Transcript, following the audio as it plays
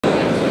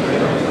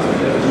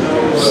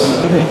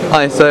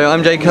Hi, so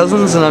I'm Jay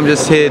Cousins, and I'm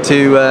just here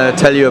to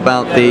tell you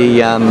about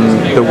the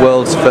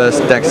world's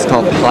first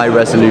desktop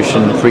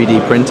high-resolution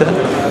 3D printer,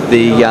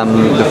 the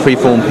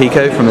Freeform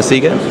Pico from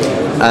Asiga.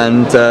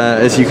 And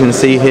as you can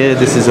see here,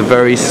 this is a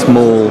very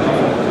small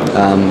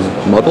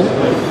model.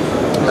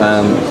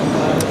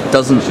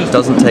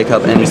 Doesn't take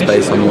up any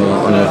space on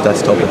your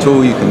desktop at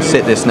all. You can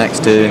sit this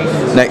next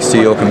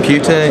to your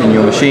computer in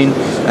your machine,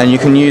 and you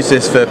can use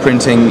this for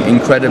printing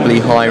incredibly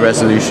high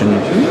resolution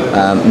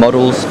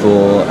models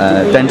for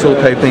dental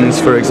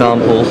copings, for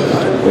example,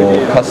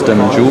 or custom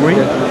jewelry,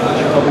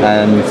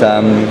 and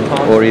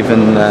or even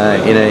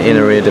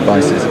inner ear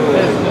devices.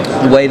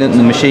 The way that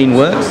the machine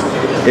works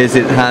is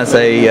it has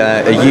a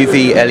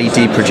UV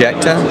LED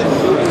projector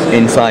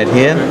inside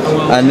here,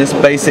 and this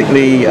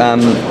basically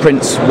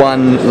prints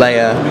one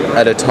layer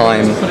at a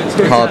time,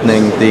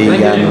 hardening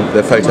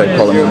the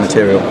photopolymer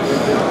material,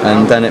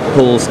 and then it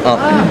pulls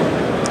out.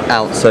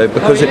 So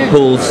because it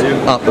pulls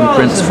up and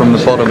prints from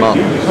the bottom up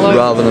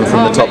rather than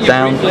from the top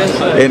down,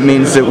 it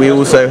means that we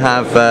also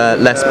have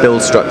less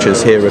build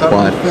structures here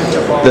required.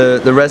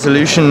 The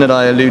resolution that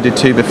I alluded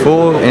to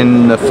before,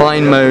 in the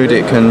fine mode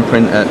it can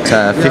print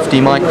at 50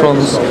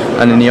 microns,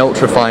 and in the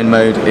ultra fine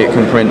mode it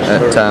can print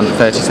at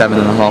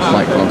 37.5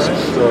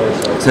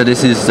 microns. So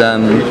this is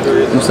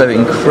also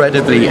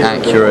incredibly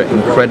accurate,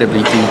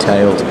 incredibly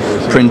detailed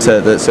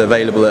printer that's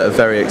available at a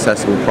very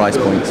accessible price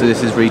point. So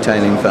this is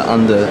retailing for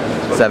under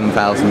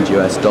 $7,000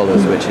 US,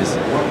 which is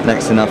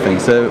next to nothing.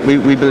 So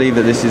we believe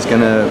that this is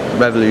going to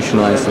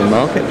revolutionize the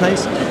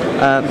marketplace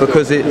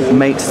because it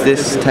makes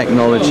this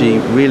technology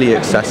really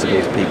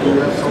accessible to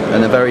people,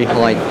 and a very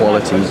high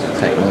quality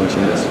technology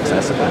that's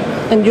accessible.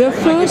 And you're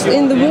first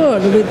in the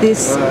world with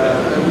this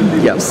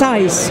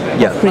size.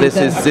 Yeah, this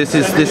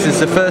is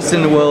the first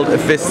in the world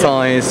of this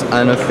size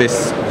and of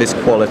this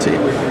quality.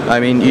 I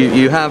mean,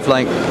 you have,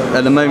 like,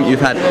 at the moment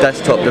you've had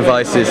desktop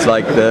devices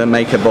like the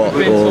MakerBot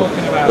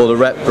or the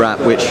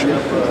RepRap, which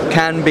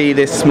can be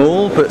this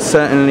small, but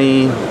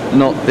certainly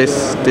not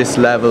this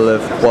level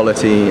of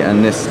quality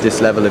and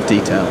this level of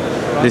detail.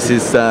 This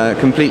is a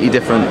completely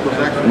different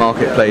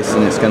marketplace,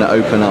 and it's going to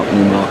open up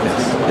new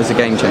markets. It's a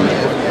game changer.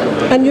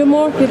 And your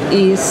market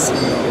is?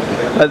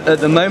 At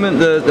the moment,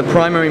 the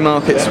primary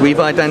markets we've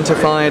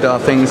identified are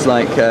things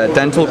like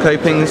dental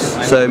copings,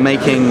 so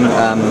making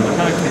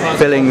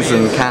fillings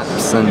and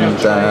caps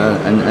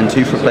and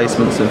tooth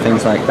replacements and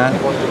things like that.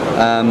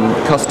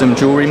 Custom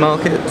jewelry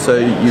market, so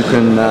you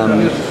can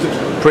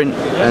print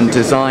and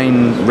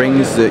design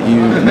rings that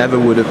you never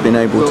would have been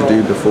able to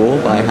do before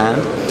by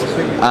hand.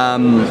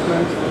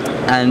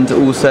 And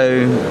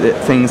also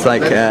things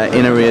like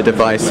inner ear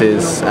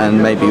devices,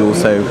 and maybe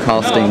also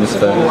castings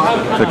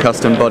for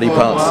custom body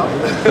parts.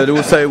 But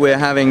also we're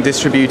having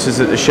distributors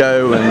at the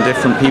show, and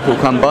different people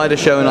come by the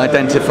show and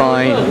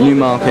identify new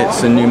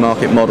markets and new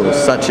market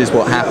models. Such is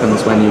what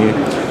happens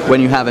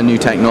when you have a new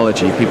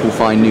technology. People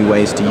find new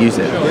ways to use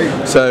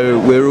it. So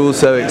we're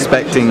also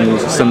expecting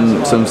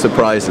some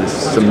surprises,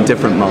 some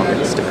different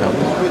markets to come.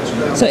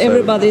 So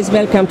everybody is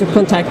welcome to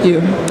contact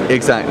you?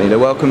 Exactly, they're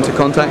welcome to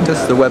contact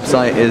us. The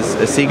website is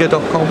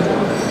Asiga.com,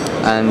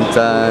 and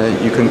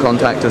you can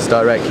contact us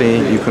directly.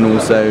 You can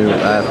also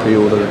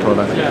pre-order the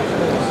product.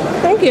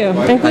 Thank you,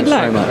 and good luck. Thanks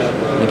very much.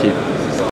 Thank you.